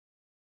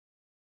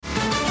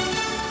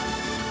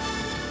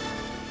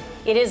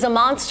It is a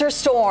monster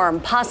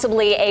storm,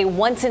 possibly a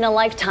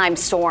once-in-a-lifetime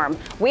storm.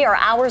 We are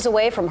hours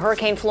away from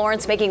Hurricane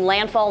Florence making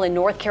landfall in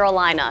North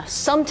Carolina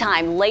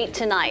sometime late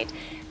tonight.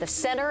 The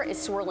center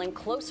is swirling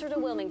closer to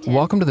Wilmington.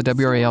 Welcome to the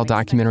WRAL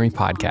Documentary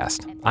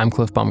Podcast. I'm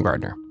Cliff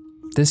Baumgardner.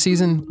 This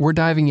season, we're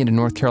diving into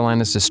North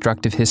Carolina's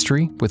destructive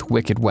history with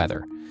wicked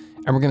weather.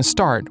 And we're going to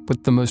start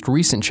with the most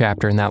recent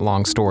chapter in that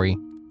long story,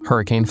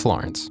 Hurricane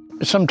Florence.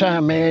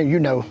 Sometimes, man, you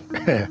know,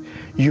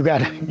 you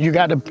gotta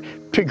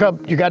pick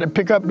up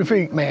the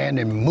feet, man,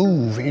 and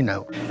move, you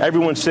know.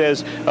 Everyone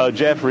says,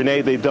 Jeff, Renee,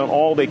 they've done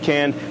all they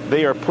can.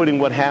 They are putting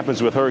what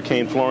happens with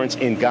Hurricane Florence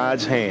in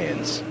God's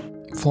hands.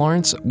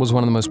 Florence was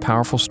one of the most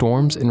powerful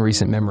storms in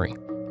recent memory,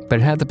 but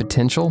it had the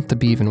potential to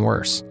be even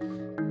worse.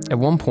 At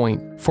one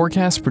point,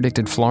 forecasts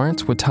predicted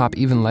Florence would top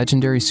even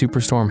legendary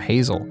superstorm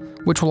Hazel,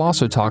 which we'll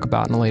also talk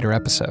about in a later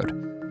episode.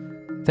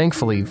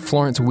 Thankfully,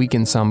 Florence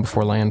weakened some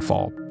before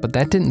landfall, but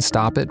that didn't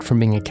stop it from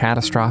being a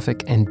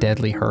catastrophic and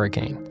deadly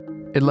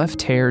hurricane. It left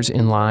tears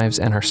in lives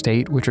and our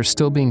state which are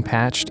still being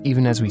patched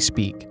even as we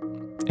speak,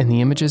 and the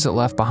images it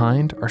left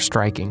behind are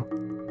striking,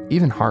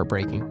 even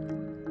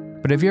heartbreaking.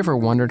 But have you ever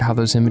wondered how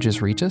those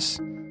images reach us?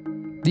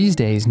 These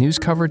days, news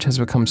coverage has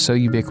become so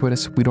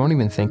ubiquitous we don't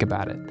even think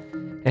about it,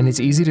 and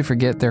it's easy to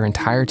forget there are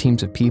entire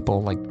teams of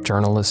people like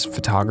journalists,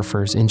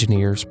 photographers,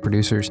 engineers,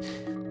 producers,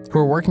 who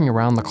are working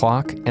around the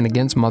clock and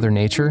against Mother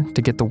Nature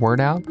to get the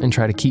word out and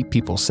try to keep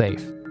people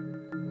safe.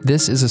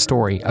 This is a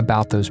story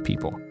about those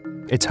people.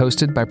 It's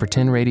hosted by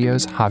Pretend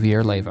Radio's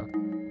Javier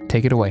Leyva.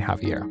 Take it away,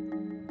 Javier.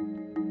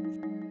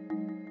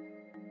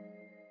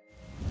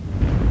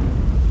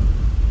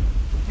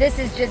 This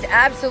is just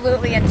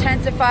absolutely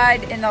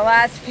intensified in the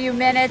last few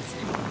minutes.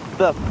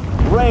 The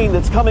rain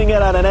that's coming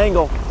in at an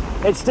angle,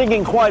 it's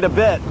stinging quite a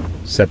bit.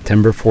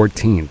 September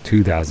 14,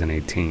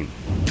 2018.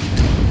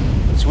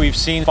 We've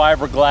seen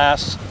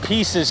fiberglass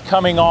pieces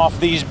coming off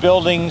these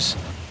buildings.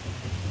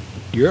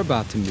 You're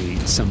about to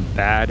meet some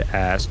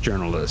badass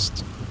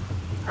journalists.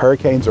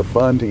 Hurricanes are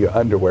fun till your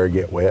underwear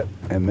get wet,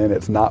 and then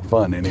it's not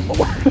fun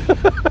anymore.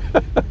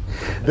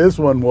 This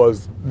one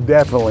was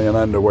definitely an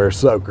underwear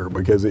soaker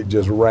because it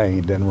just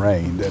rained and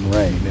rained and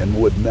rained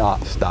and would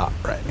not stop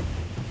raining.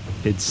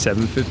 It's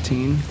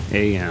 7:15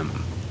 a.m.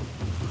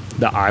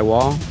 The eye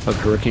wall of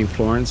Hurricane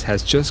Florence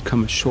has just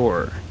come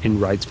ashore in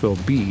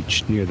Wrightsville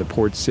Beach near the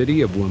port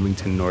city of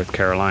Wilmington, North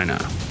Carolina.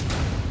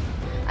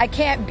 I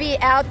can't be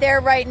out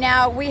there right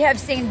now. We have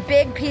seen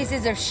big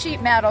pieces of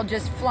sheet metal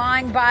just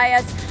flying by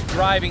us.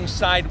 Driving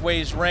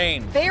sideways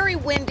rain. Very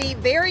windy,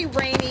 very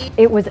rainy.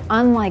 It was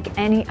unlike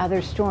any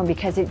other storm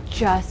because it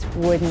just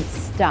wouldn't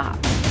stop.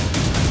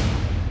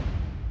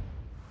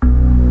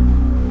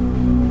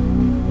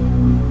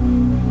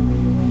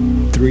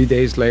 Three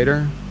days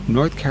later,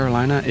 North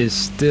Carolina is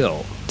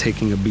still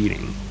taking a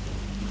beating.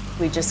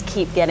 We just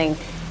keep getting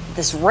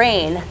this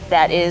rain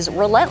that is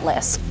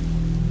relentless.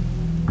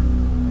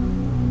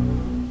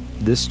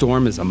 This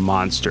storm is a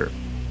monster,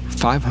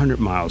 500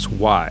 miles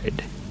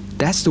wide.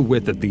 That's the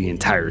width of the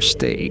entire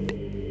state.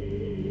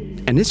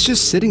 And it's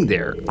just sitting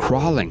there,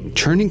 crawling,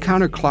 churning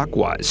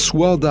counterclockwise,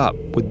 swelled up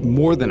with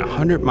more than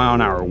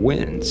 100-mile-an-hour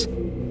winds.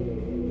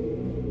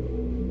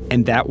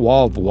 And that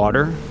wall of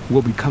water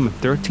will become a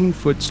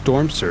 13-foot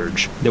storm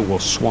surge that will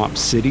swamp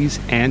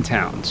cities and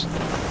towns.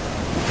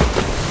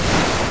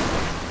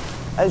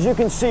 As you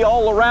can see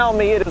all around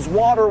me, it is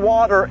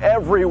water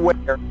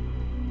everywhere.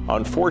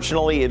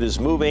 Unfortunately, it is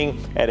moving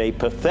at a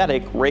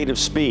pathetic rate of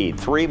speed,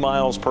 3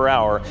 miles per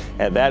hour,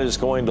 and that is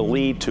going to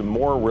lead to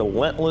more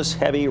relentless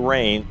heavy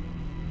rain.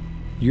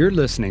 You're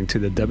listening to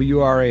the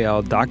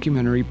WRAL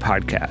Documentary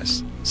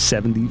Podcast,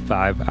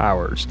 75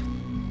 Hours.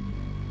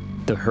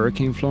 The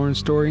Hurricane Florence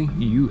story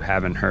you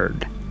haven't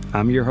heard.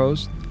 I'm your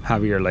host,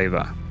 Javier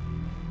Leyva.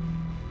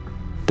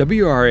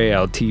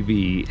 WRAL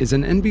TV is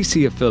an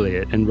NBC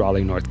affiliate in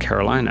Raleigh, North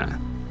Carolina.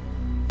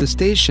 The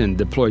station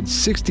deployed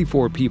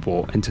 64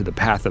 people into the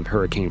path of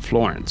Hurricane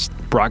Florence,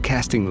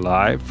 broadcasting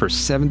live for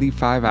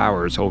 75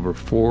 hours over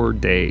 4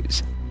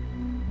 days.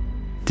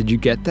 Did you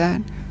get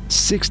that?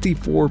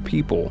 64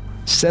 people,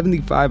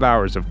 75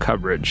 hours of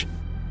coverage.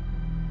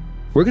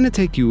 We're going to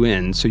take you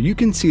in so you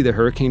can see the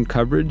hurricane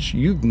coverage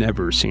you've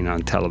never seen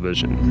on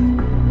television.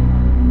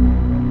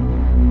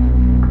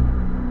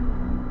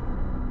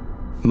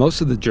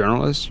 Most of the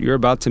journalists you're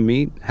about to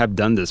meet have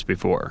done this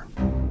before.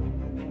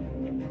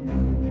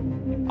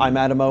 I'm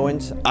Adam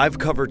Owens. I've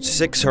covered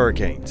 6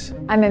 hurricanes.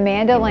 I'm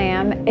Amanda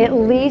Lamb. At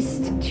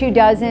least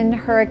 24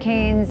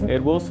 hurricanes.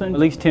 Ed Wilson, at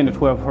least 10 to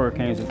 12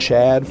 hurricanes.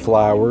 Chad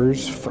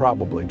Flowers,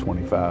 probably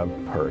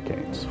 25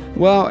 hurricanes.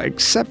 Well,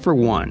 except for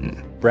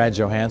one. Brad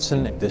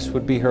Johansson, this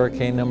would be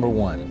hurricane number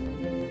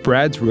 1.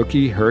 Brad's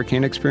rookie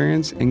hurricane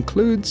experience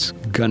includes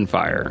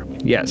gunfire.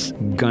 Yes,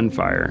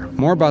 gunfire.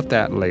 More about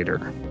that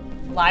later.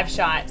 Live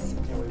shots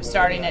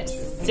starting at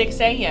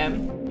 6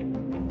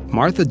 a.m.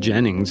 Martha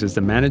Jennings is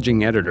the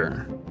managing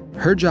editor.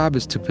 Her job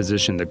is to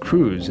position the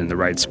crews in the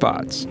right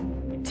spots.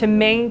 To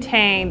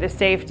maintain the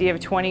safety of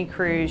 20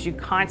 crews, you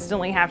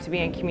constantly have to be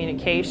in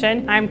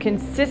communication. I'm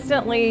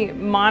consistently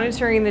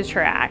monitoring the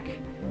track,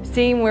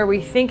 seeing where we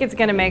think it's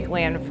going to make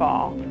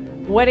landfall,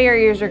 what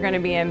areas are going to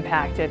be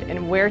impacted,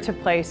 and where to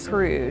place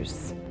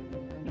crews.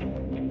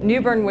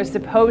 New Bern was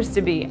supposed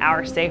to be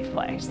our safe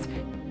place.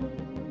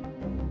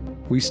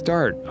 We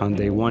start on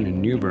day one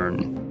in New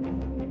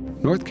Bern,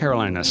 North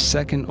Carolina's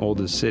second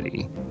oldest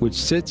city, which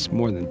sits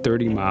more than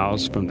 30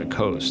 miles from the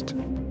coast.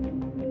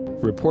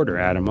 Reporter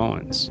Adam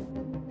Owens.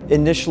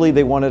 Initially,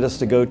 they wanted us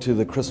to go to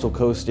the Crystal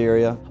Coast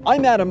area.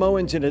 I'm Adam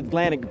Owens in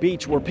Atlantic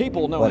Beach, where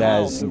people know But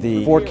how as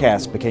the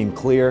forecast became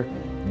clear,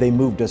 they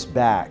moved us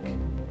back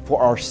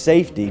for our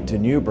safety to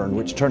New Bern,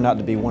 which turned out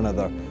to be one of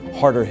the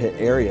harder hit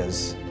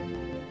areas.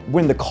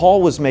 When the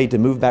call was made to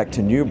move back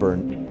to New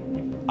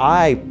Bern,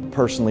 I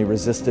personally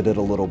resisted it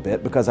a little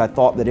bit because I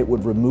thought that it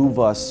would remove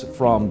us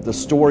from the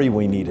story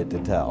we needed to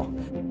tell.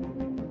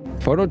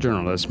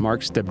 Photojournalist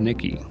Mark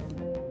Stebnicki.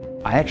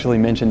 I actually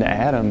mentioned to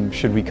Adam,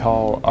 should we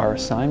call our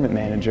assignment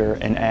manager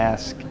and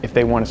ask if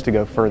they want us to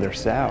go further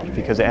south?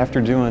 Because after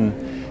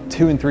doing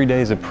 2 and 3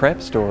 days of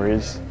prep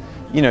stories,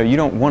 you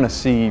don't want to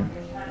see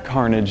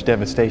carnage,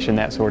 devastation,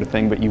 that sort of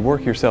thing, but you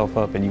work yourself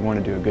up and you want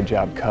to do a good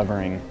job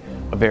covering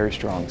a very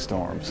strong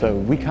storm. So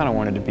we kind of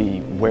wanted to be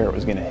where it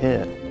was going to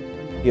hit.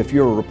 If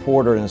you're a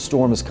reporter and a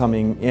storm is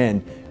coming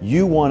in,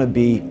 you want to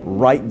be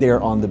right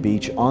there on the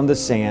beach, on the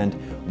sand,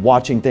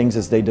 watching things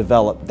as they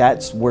develop.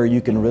 That's where you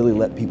can really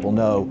let people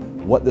know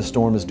what the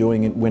storm is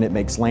doing when it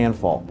makes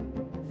landfall.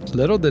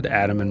 Little did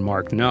Adam and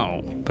Mark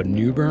know, but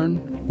New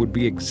Bern would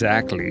be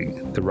exactly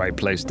the right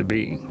place to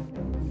be.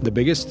 The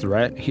biggest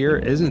threat here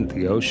isn't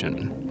the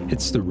ocean,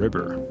 it's the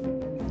river.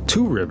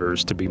 2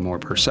 rivers to be more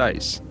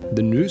precise.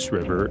 The Neuse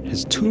River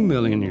is 2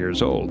 million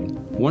years old,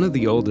 one of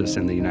the oldest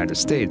in the United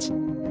States.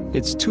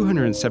 It's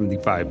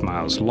 275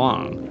 miles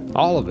long,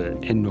 all of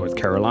it in North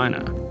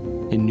Carolina.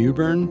 In New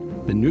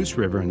Bern, the Neuse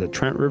River and the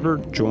Trent River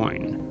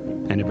join,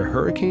 and if a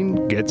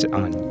hurricane gets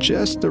on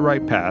just the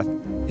right path,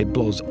 it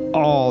blows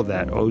all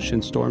that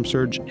ocean storm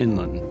surge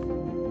inland.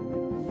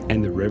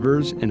 And the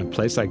rivers in a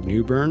place like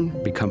New Bern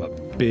become a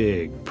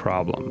big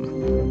problem.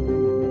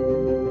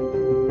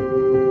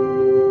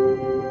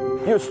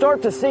 You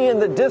start to see in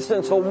the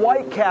distance a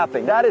white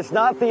capping. That is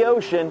not the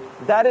ocean,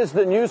 that is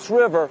the Neuse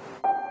River.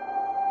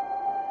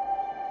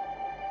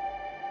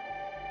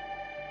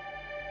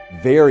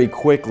 Very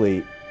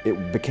quickly,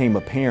 it became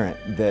apparent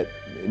that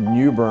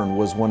New Bern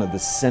was one of the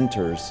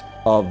centers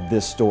of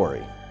this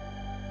story.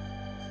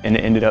 And it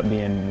ended up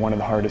being one of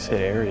the hardest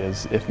hit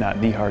areas, if not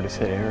the hardest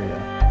hit area.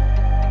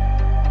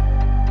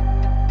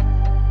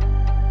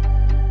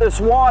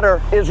 This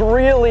water is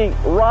really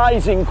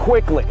rising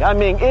quickly. I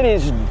mean, it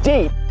is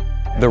deep.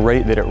 The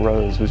rate that it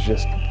rose was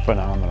just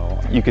phenomenal.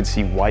 You could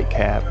see white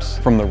caps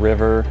from the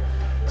river,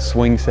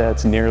 swing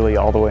sets nearly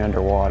all the way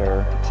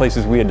underwater.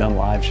 Places we had done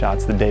live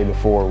shots the day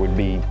before would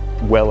be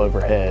well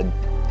overhead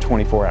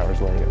 24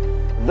 hours later.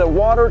 The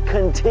water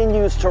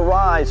continues to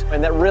rise,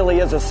 and that really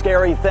is a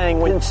scary thing.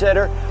 We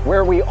consider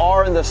where we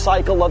are in the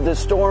cycle of this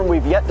storm.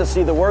 We've yet to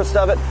see the worst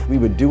of it. We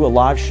would do a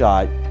live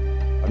shot,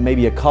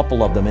 maybe a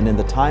couple of them, and in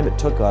the time it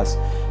took us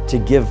to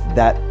give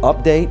that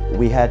update,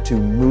 we had to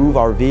move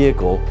our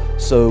vehicle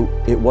so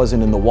it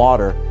wasn't in the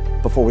water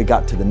before we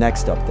got to the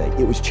next update.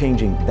 It was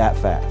changing that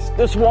fast.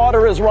 This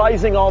water is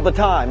rising all the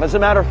time. As a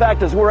matter of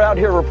fact, as we're out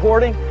here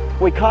reporting,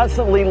 we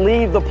constantly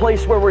leave the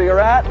place where we are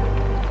at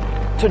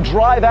to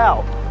drive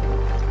out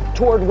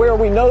toward where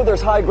we know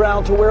there's high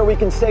ground, to where we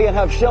can stay and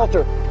have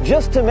shelter,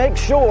 just to make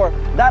sure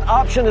that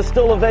option is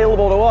still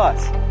available to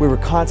us. We were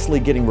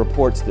constantly getting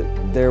reports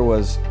that there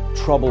was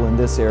trouble in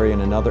this area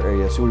and another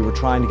area, so we were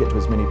trying to get to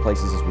as many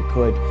places as we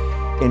could.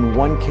 In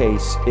one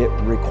case, it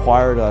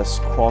required us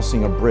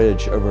crossing a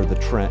bridge over the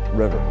Trent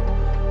River.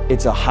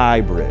 It's a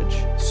high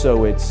bridge,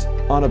 so it's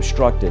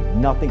unobstructed.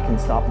 Nothing can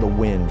stop the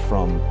wind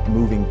from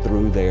moving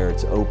through there.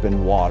 It's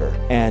open water.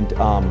 And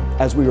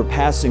as we were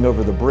passing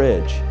over the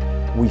bridge,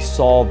 we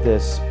saw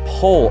this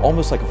pole,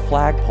 almost like a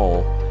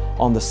flagpole,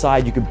 on the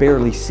side. You could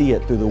barely see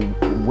it through the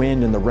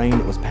wind and the rain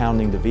that was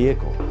pounding the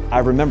vehicle. I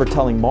remember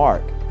telling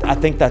Mark, I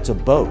think that's a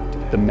boat.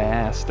 The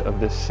mast of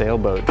this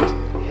sailboat just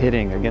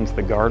hitting against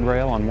the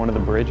guardrail on one of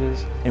the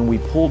bridges. And we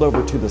pulled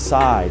over to the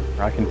side.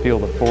 I can feel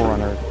the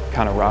Forerunner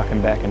kind of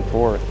rocking back and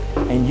forth.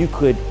 And you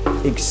could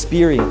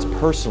experience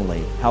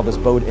personally how this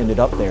boat ended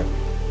up there.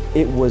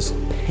 It was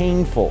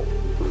painful,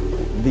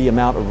 the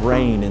amount of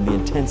rain and the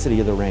intensity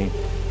of the rain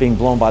being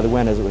blown by the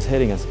wind as it was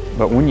hitting us.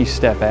 But when you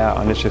step out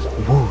and it's just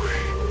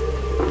whoosh,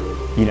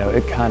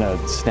 it kind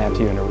of snaps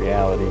you into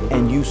reality.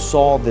 And you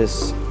saw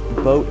this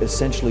boat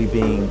essentially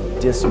being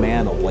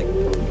dismantled, like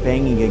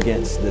banging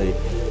against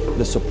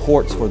the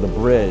supports for the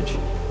bridge,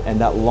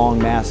 and that long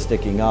mast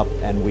sticking up.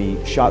 And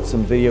we shot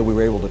some video. We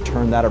were able to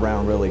turn that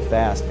around really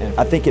fast, and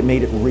I think it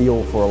made it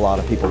real for a lot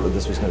of people that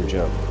this was no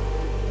joke.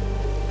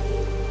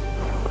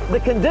 The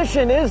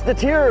condition is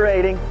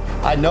deteriorating.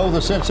 I know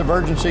the sense of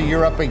urgency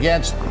you're up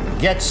against.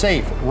 Get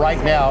safe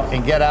right now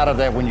and get out of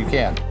there when you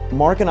can.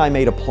 Mark and I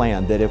made a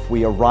plan that if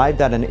we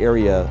arrived at an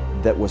area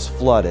that was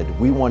flooded,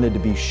 we wanted to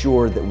be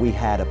sure that we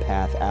had a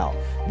path out.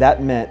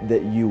 That meant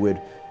that you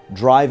would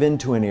drive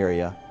into an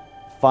area,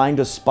 find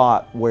a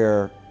spot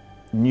where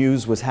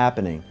news was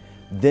happening,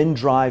 then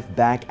drive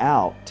back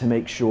out to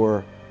make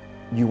sure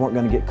you weren't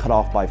going to get cut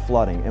off by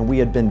flooding. And we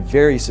had been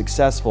very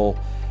successful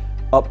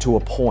up to a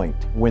point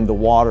when the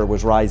water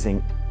was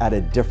rising at a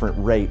different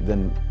rate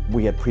than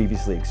we had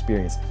previously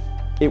experienced.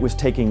 It was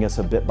taking us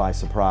a bit by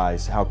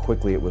surprise how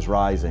quickly it was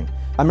rising.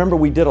 I remember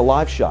we did a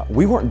live shot.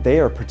 We weren't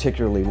there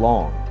particularly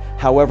long.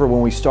 However,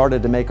 when we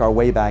started to make our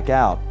way back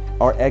out,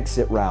 our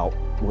exit route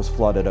was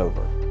flooded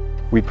over.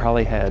 We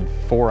probably had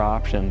 4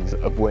 options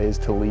of ways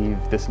to leave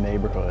this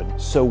neighborhood.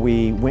 So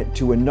we went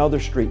to another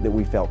street that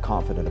we felt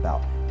confident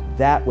about.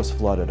 That was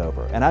flooded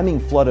over. And I mean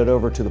flooded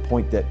over to the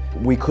point that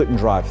we couldn't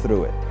drive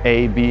through it.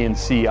 A, B, and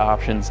C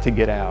options to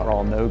get out are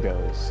all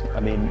no-goes. I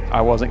mean,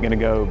 I wasn't gonna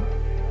go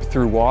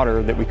through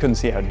water that we couldn't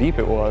see how deep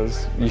it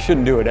was. You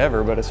shouldn't do it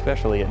ever, but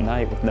especially at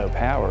night with no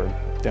power,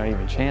 don't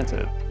even chance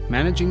it.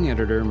 Managing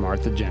editor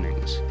Martha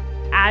Jennings.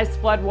 As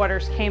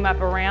floodwaters came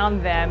up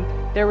around them,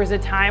 there was a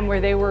time where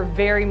they were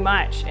very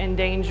much in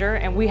danger,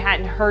 and we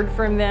hadn't heard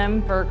from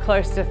them for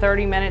close to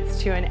 30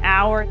 minutes to an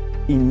hour.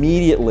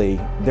 Immediately,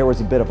 there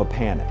was a bit of a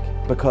panic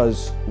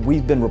because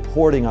we've been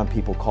reporting on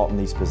people caught in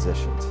these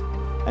positions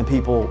and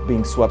people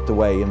being swept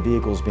away and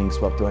vehicles being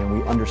swept away,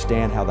 and we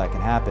understand how that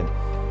can happen.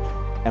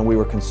 And we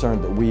were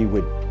concerned that we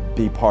would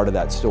be part of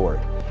that story.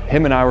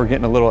 Him and I were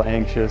getting a little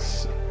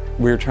anxious.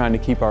 We were trying to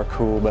keep our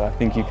cool, but I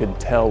think you could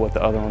tell what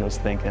the other one was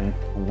thinking.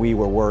 We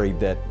were worried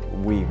that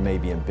we may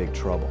be in big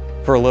trouble.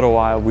 For a little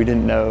while, we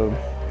didn't know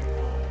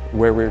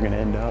where we were going to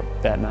end up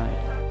that night.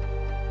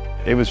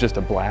 It was just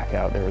a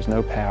blackout. There was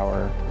no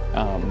power,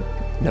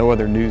 no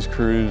other news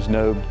crews,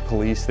 no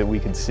police that we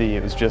could see.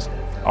 It was just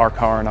our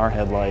car and our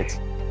headlights.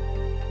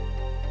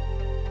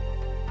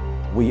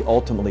 We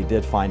ultimately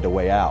did find a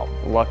way out.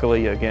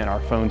 Luckily, again, our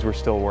phones were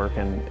still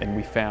working, and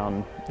we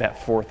found that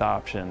 4th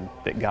option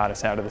that got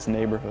us out of this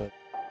neighborhood.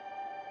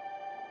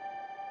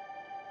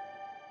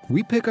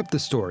 We pick up the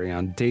story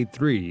on day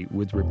 3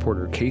 with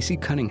reporter Casey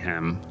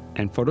Cunningham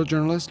and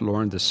photojournalist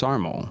Lauren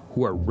DeSarmo,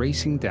 who are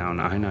racing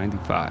down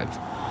I-95.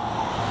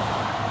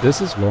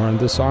 This is Lauren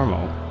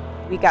DeSarmo.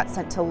 We got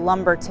sent to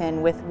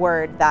Lumberton with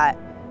word that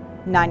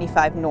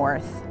 95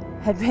 North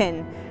had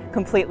been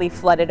completely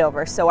flooded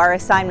over. So our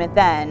assignment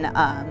then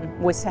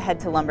was to head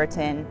to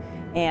Lumberton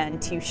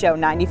and to show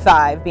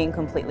 95 being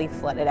completely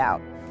flooded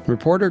out.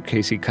 Reporter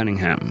Casey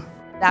Cunningham.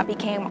 That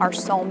became our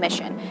sole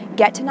mission.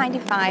 Get to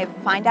 95,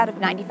 find out if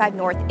 95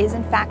 North is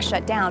in fact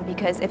shut down,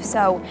 because if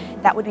so,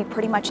 that would be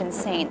pretty much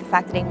insane. The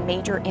fact that a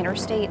major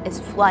interstate is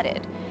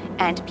flooded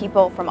and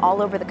people from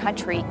all over the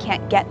country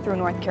can't get through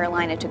North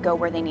Carolina to go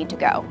where they need to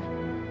go.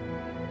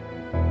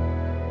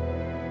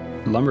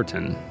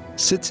 Lumberton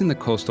sits in the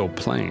coastal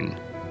plain.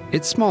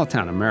 It's small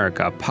town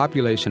America,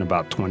 population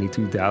about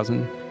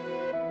 22,000.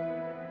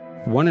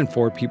 1 in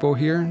 4 people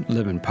here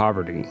live in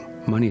poverty.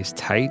 Money is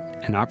tight,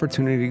 and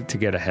opportunity to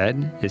get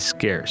ahead is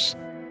scarce.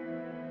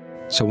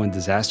 So when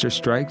disaster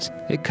strikes,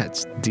 it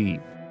cuts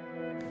deep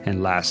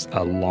and lasts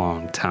a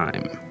long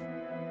time.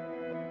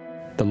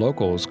 The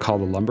locals call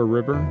the Lumber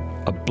River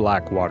a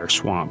black water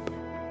swamp.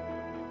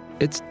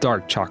 It's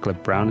dark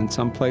chocolate brown in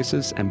some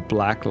places and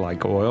black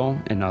like oil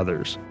in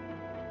others.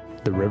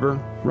 The river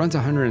runs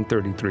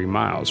 133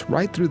 miles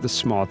right through the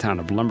small town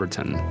of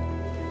Lumberton.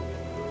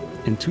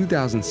 In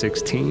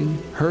 2016,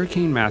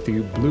 Hurricane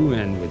Matthew blew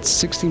in with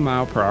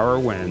 60-mile-per-hour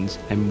winds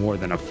and more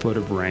than a foot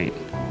of rain.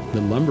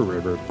 The Lumber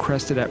River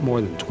crested at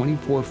more than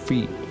 24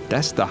 feet.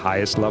 That's the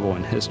highest level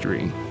in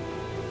history.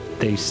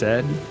 They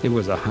said it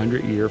was a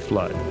 100-year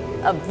flood.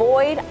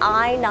 Avoid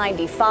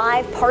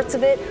I-95. Parts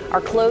of it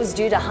are closed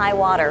due to high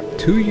water.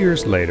 2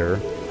 years later,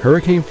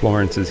 Hurricane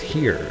Florence is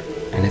here,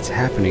 and it's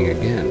happening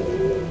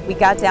again. We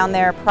got down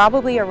there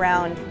probably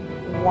around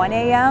 1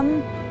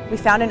 a.m. We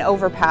found an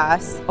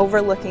overpass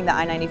overlooking the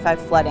I-95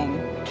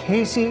 flooding.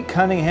 Casey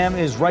Cunningham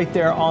is right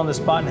there on the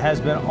spot and has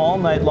been all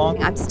night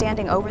long. I'm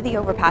standing over the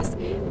overpass,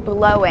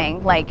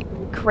 blowing like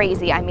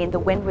crazy. I mean, the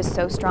wind was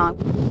so strong.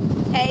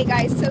 Hey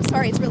guys, so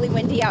sorry, it's really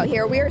windy out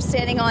here. We are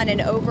standing on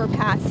an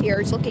overpass here,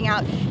 looking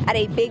out at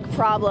a big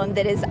problem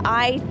that is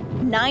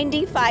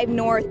I-95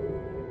 North.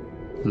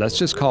 Let's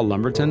just call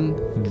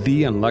Lumberton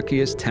the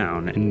unluckiest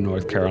town in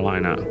North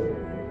Carolina.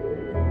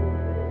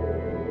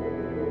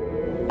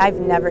 I've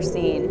never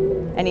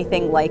seen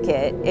anything like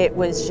it. It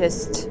was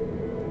just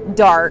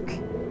dark,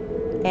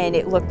 and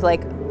it looked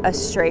like a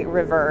straight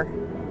river.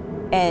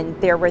 And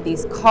there were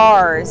these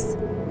cars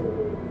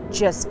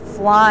just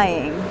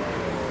flying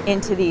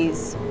into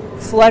these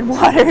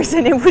floodwaters,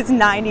 and it was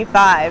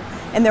 95.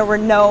 And there were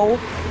no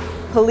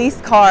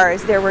police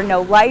cars, there were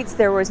no lights,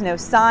 there was no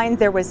signs,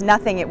 there was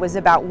nothing. It was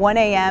about 1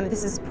 a.m.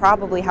 This is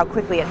probably how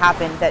quickly it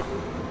happened, that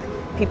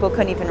people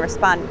couldn't even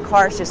respond.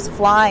 Cars just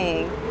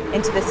flying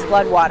into this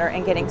floodwater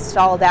and getting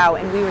stalled out.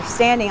 And we were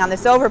standing on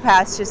this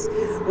overpass just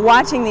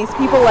watching these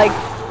people like,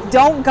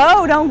 don't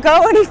go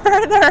any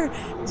further.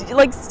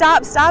 Like,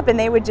 stop, and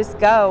they would just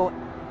go.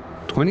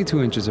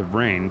 22 inches of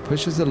rain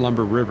pushes the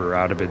Lumber River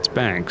out of its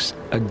banks,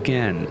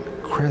 again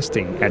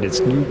cresting at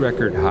its new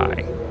record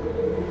high.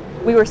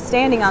 We were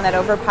standing on that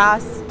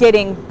overpass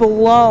getting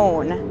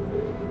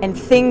blown and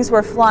things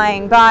were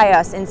flying by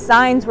us and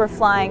signs were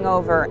flying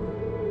over.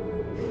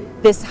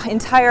 This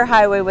entire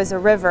highway was a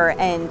river,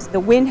 and the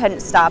wind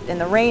hadn't stopped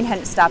and the rain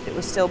hadn't stopped. It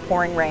was still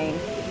pouring rain.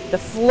 The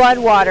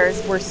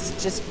floodwaters were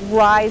just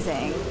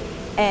rising,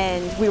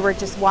 and we were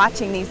just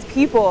watching these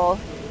people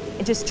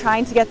just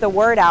trying to get the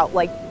word out,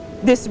 like,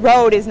 this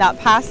road is not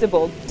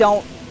passable,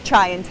 don't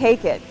try and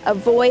take it.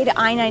 Avoid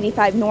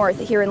I-95 North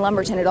here in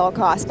Lumberton at all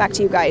costs. Back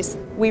to you guys.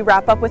 We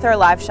wrap up with our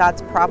live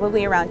shots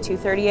probably around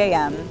 2:30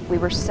 a.m. We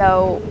were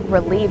so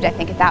relieved, I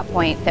think, at that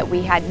point that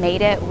we had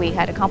made it, we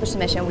had accomplished the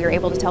mission, we were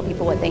able to tell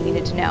people what they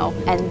needed to know.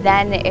 And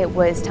then it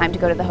was time to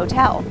go to the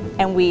hotel.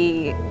 And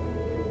we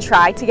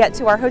tried to get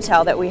to our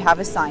hotel that we have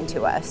assigned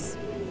to us.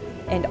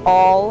 And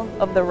all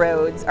of the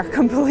roads are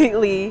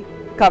completely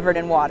covered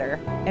in water,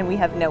 and we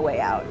have no way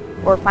out.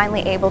 We're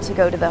finally able to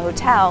go to the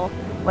hotel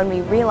when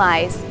we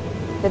realize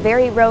the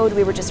very road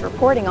we were just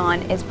reporting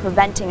on is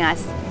preventing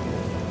us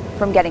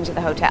from getting to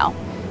the hotel.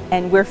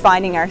 And we're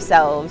finding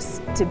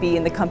ourselves to be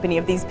in the company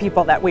of these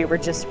people that we were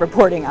just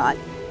reporting on.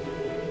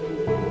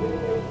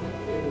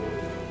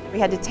 We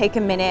had to take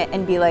a minute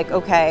and be like,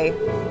 okay,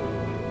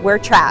 we're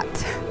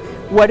trapped.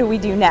 What do we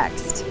do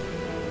next?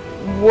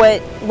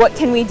 What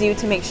can we do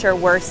to make sure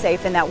we're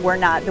safe and that we're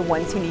not the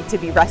ones who need to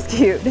be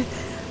rescued?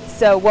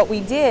 So what we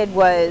did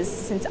was,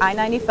 since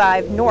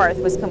I-95 North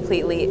was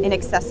completely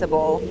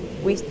inaccessible,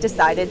 we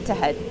decided to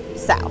head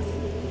south.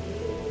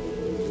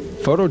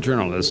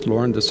 Photojournalist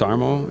Lauren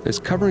DeSarmo is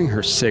covering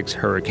her 6th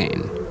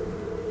hurricane.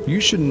 You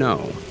should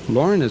know,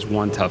 Lauren is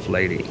one tough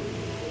lady.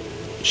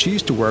 She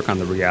used to work on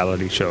the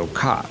reality show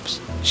Cops.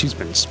 She's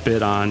been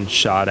spit on,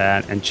 shot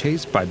at, and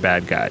chased by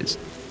bad guys.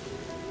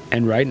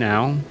 And right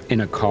now,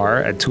 in a car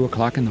at 2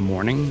 o'clock in the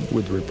morning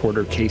with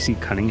reporter Casey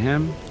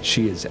Cunningham,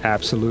 she is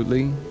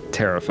absolutely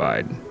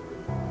terrified.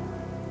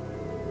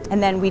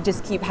 And then we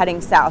just keep heading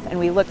south, and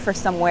we look for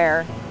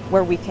somewhere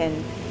where we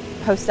can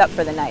post up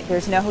for the night.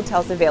 There's no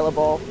hotels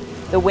available.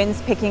 The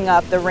wind's picking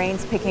up, the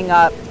rain's picking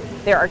up.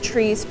 There are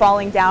trees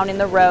falling down in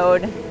the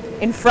road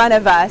in front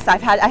of us. I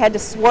had to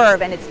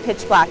swerve, and it's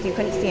pitch black. You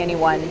couldn't see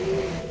anyone.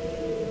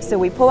 So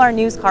we pull our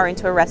news car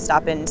into a rest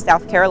stop in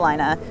South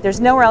Carolina.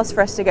 There's nowhere else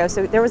for us to go.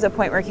 So there was a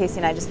point where Casey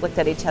and I just looked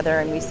at each other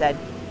and we said,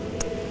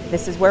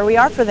 this is where we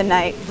are for the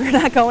night. We're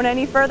not going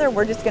any further.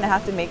 We're just going to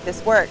have to make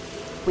this work.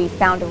 We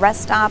found a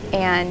rest stop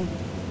and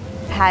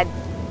had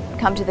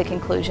come to the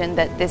conclusion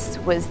that this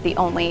was the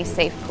only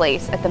safe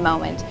place at the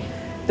moment.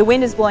 The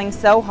wind is blowing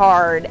so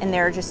hard and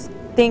there are just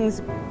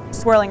things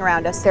swirling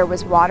around us. There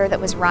was water that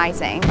was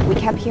rising. We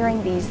kept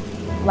hearing these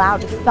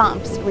loud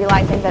thumps,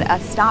 realizing that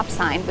a stop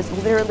sign was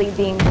literally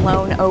being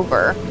blown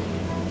over.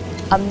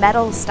 A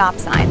metal stop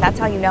sign. That's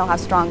how you know how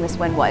strong this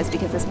wind was,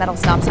 because this metal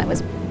stop sign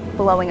was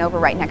blowing over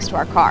right next to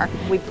our car.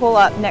 We pull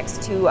up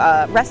next to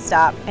a rest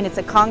stop, and it's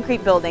a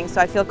concrete building,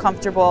 so I feel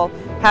comfortable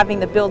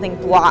having the building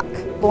block.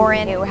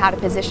 Lauren knew how to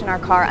position our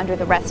car under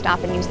the rest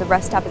stop and use the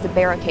rest stop as a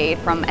barricade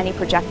from any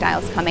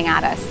projectiles coming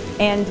at us.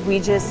 And we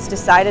just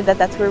decided that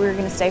that's where we were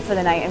going to stay for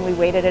the night, and we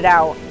waited it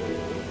out.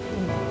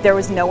 There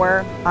was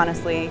nowhere,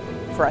 honestly,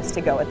 for us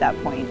to go at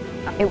that point.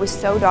 It was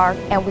so dark,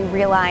 and we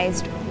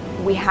realized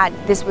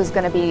this was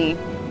going to be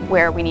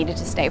where we needed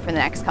to stay for the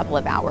next couple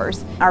of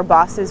hours. Our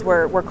bosses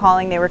were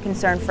calling, they were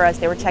concerned for us,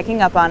 they were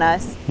checking up on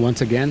us.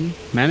 Once again,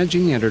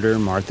 managing editor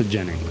Martha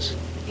Jennings.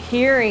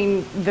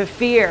 Hearing the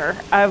fear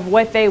of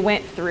what they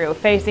went through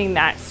facing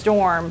that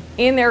storm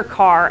in their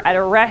car at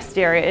a rest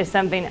area is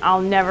something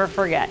I'll never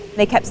forget.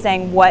 They kept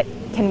saying, what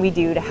can we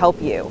do to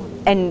help you?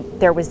 And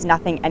there was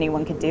nothing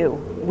anyone could do.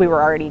 We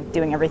were already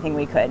doing everything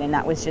we could, and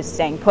that was just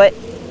staying put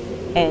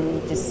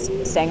and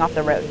just staying off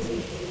the roads.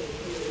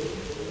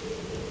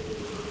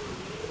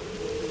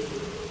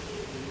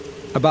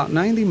 About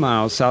 90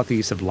 miles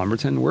southeast of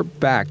Lumberton, we're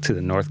back to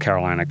the North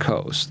Carolina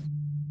coast.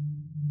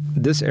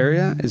 This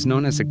area is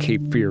known as the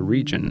Cape Fear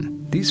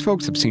region. These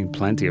folks have seen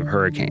plenty of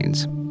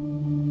hurricanes.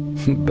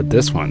 But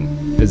this one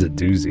is a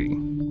doozy.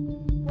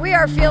 We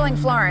are feeling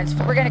Florence.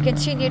 We're going to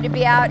continue to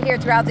be out here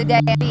throughout the day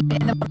and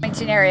in the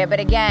Wilmington area.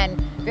 But again,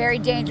 very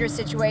dangerous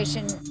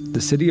situation.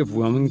 The city of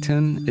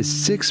Wilmington is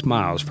 6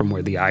 miles from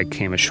where the eye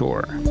came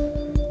ashore.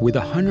 With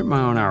a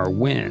 100-mile-an-hour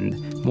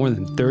wind, more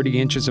than 30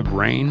 inches of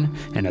rain,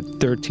 and a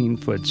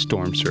 13-foot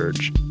storm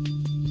surge.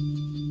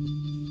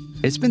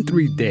 It's been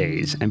 3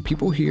 days, and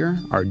people here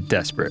are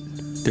desperate.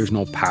 There's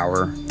no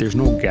power, there's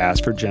no gas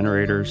for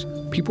generators.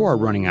 People are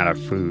running out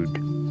of food,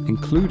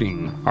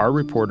 including our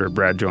reporter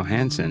Brad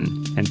Johansson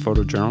and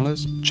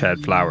photojournalist Chad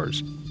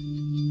Flowers.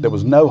 There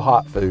was no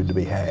hot food to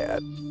be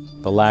had.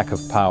 The lack of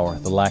power,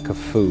 the lack of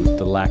food,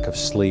 the lack of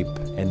sleep,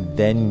 and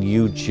then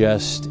you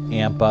just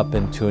amp up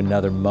into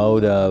another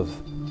mode of,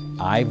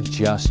 I've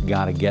just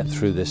got to get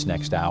through this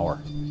next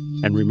hour.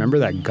 And remember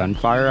that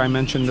gunfire I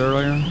mentioned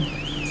earlier?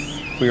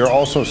 We are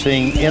also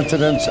seeing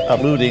incidents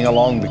of looting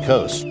along the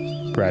coast.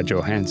 Brad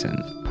Johansson.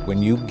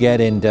 When you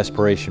get in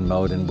desperation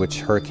mode, in which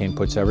hurricane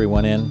puts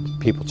everyone in,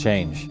 people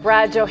change.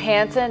 Brad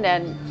Johansson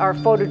and our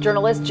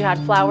photojournalist Chad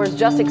Flowers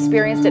just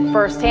experienced it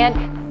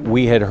firsthand.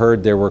 We had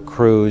heard there were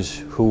crews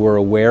who were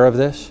aware of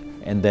this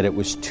and that it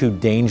was too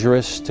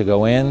dangerous to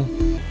go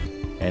in.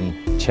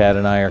 And Chad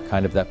and I are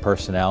kind of that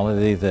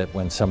personality that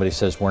when somebody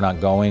says we're not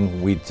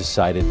going, we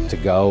decided to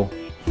go.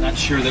 Not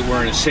sure that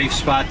we're in a safe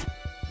spot.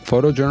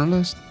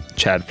 Photojournalist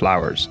Chad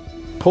Flowers.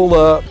 Pull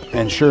up,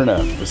 and sure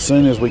enough, as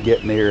soon as we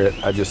get near it,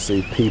 I just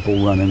see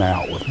people running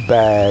out with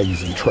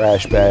bags and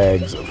trash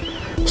bags of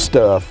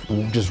stuff,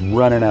 just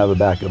running out of the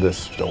back of this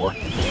store.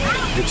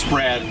 It's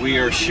Brad. We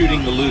are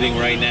shooting the looting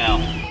right now.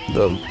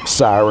 The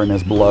siren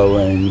is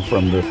blowing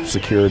from the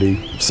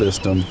security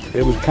system.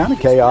 It was kind of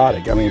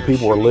chaotic. I mean,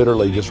 people were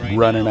literally just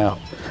running out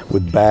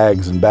with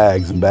bags and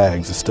bags and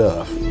bags of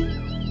stuff.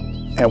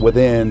 And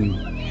within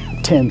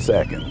 10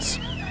 seconds,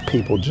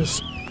 people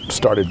just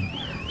started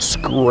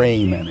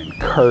screaming and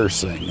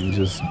cursing and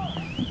just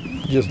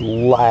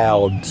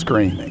loud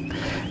screaming.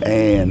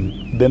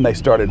 And then they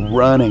started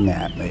running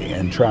at me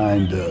and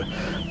trying to,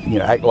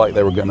 act like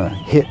they were gonna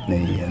hit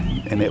me,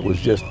 and it was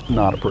just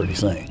not a pretty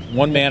scene.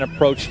 One man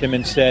approached him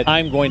and said,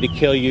 "I'm going to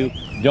kill you.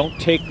 Don't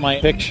take my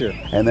picture."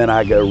 And then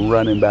I go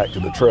running back to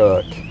the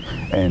truck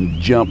and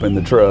jump in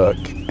the truck,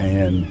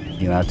 and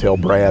I tell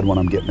Brad when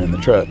I'm getting in the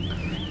truck.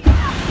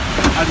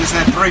 I just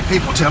had 3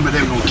 people tell me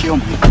they were gonna kill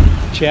me.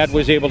 Chad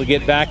was able to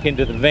get back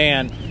into the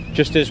van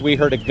just as we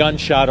heard a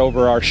gunshot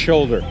over our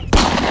shoulder.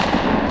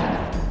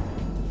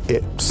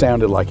 It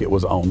sounded like it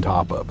was on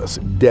top of us.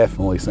 It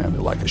definitely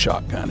sounded like a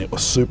shotgun. It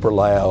was super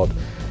loud.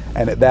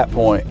 And at that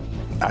point,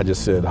 I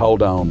just said,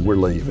 hold on, we're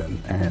leaving.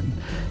 And,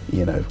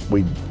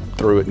 we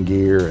threw it in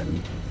gear,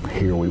 and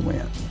here we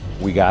went.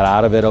 We got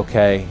out of it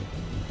okay.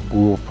 We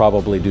will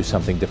probably do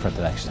something different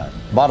the next time.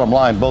 Bottom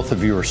line, both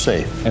of you are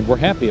safe. And we're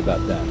happy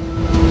about that.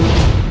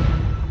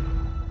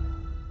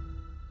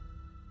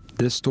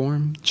 This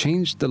storm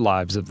changed the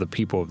lives of the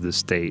people of the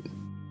state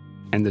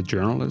and the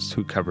journalists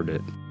who covered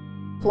it.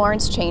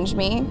 Florence changed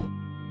me.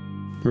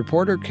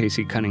 Reporter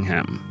Casey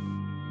Cunningham.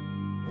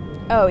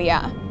 Oh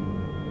yeah,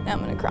 I'm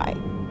gonna cry.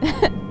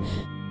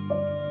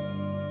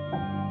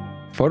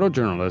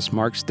 Photojournalist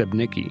Mark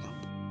Stebnicki.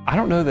 I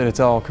don't know that it's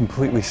all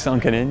completely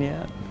sunken in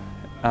yet.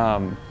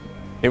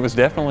 It was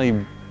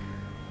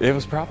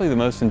probably the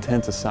most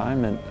intense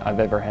assignment I've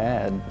ever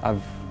had.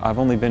 I've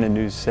only been in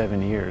news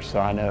 7 years, so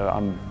I know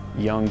I'm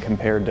young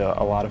compared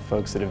to a lot of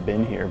folks that have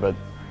been here, but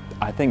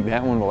I think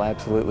that one will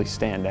absolutely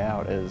stand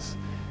out as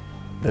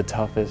the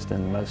toughest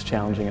and most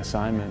challenging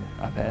assignment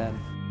I've had.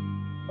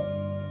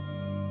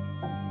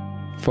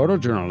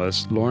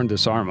 Photojournalist Lauren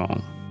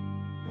DeSarmo.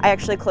 I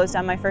actually closed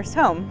on my first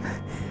home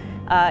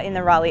in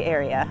the Raleigh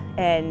area,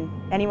 and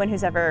anyone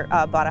who's ever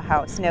bought a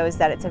house knows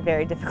that it's a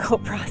very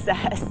difficult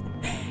process.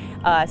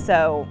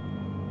 So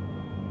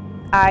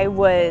I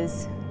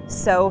was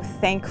so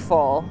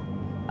thankful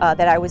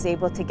that I was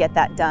able to get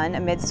that done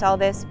amidst all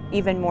this,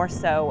 even more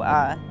so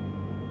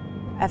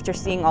after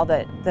seeing all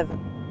the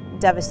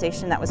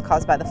devastation that was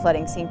caused by the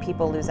flooding, seeing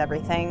people lose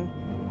everything.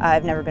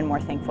 I've never been more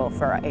thankful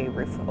for a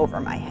roof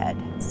over my head.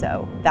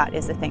 So that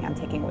is the thing I'm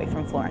taking away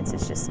from Florence,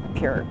 is just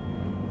pure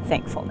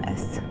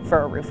thankfulness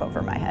for a roof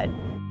over my head.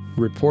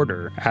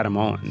 Reporter Adam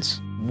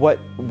Owens. What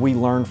we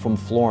learned from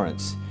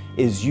Florence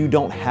is you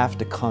don't have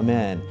to come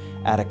in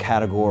at a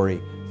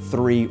category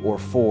 3 or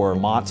 4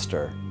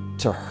 monster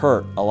to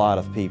hurt a lot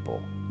of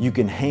people. You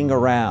can hang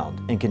around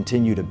and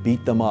continue to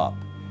beat them up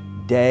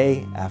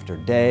day after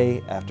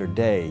day after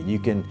day. You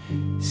can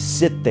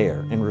sit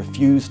there and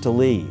refuse to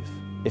leave.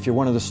 If you're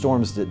one of the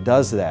storms that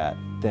does that,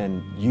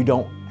 then you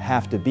don't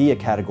have to be a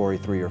category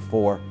 3 or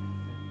 4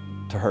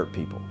 to hurt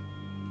people.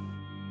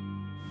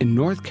 In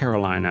North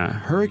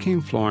Carolina, Hurricane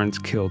Florence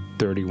killed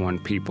 31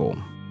 people,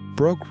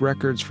 broke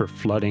records for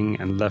flooding,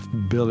 and left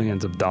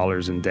billions of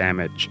dollars in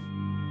damage.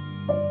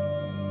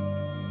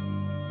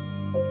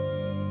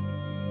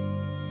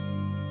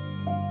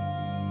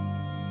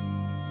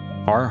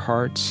 Our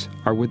hearts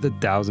are with the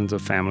thousands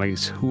of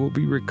families who will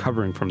be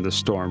recovering from the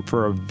storm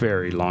for a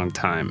very long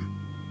time.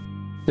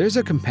 There's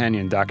a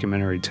companion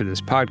documentary to this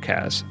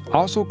podcast,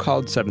 also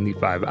called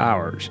 75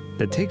 Hours,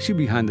 that takes you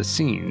behind the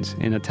scenes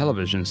in a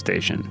television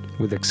station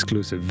with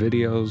exclusive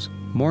videos,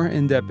 more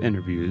in-depth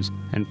interviews,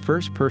 and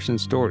first-person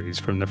stories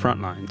from the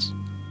front lines.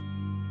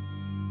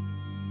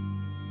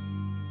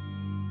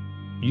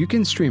 You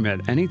can stream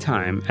it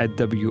anytime at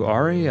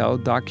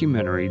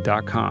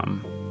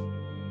WRALDocumentary.com.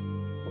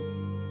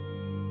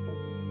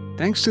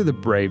 Thanks to the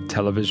brave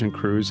television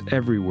crews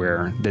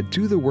everywhere that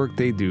do the work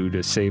they do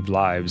to save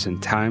lives in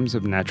times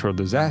of natural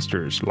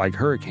disasters like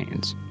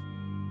hurricanes.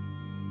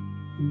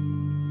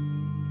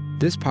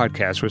 This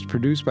podcast was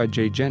produced by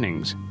Jay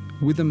Jennings,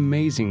 with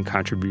amazing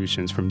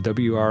contributions from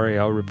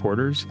WRAL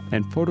reporters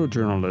and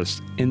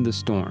photojournalists in the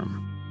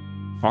storm.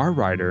 Our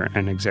writer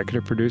and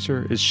executive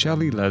producer is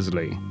Shelley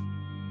Leslie.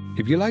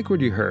 If you like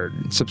what you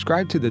heard,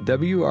 subscribe to the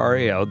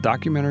WRAL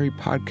Documentary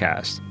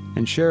Podcast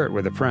and share it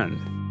with a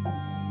friend.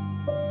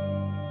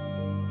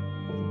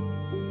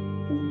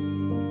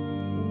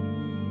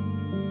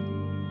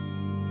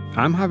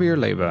 I'm Javier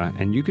Leiva,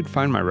 and you can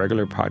find my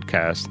regular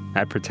podcast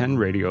at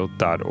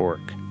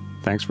pretendradio.org.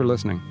 Thanks for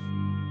listening.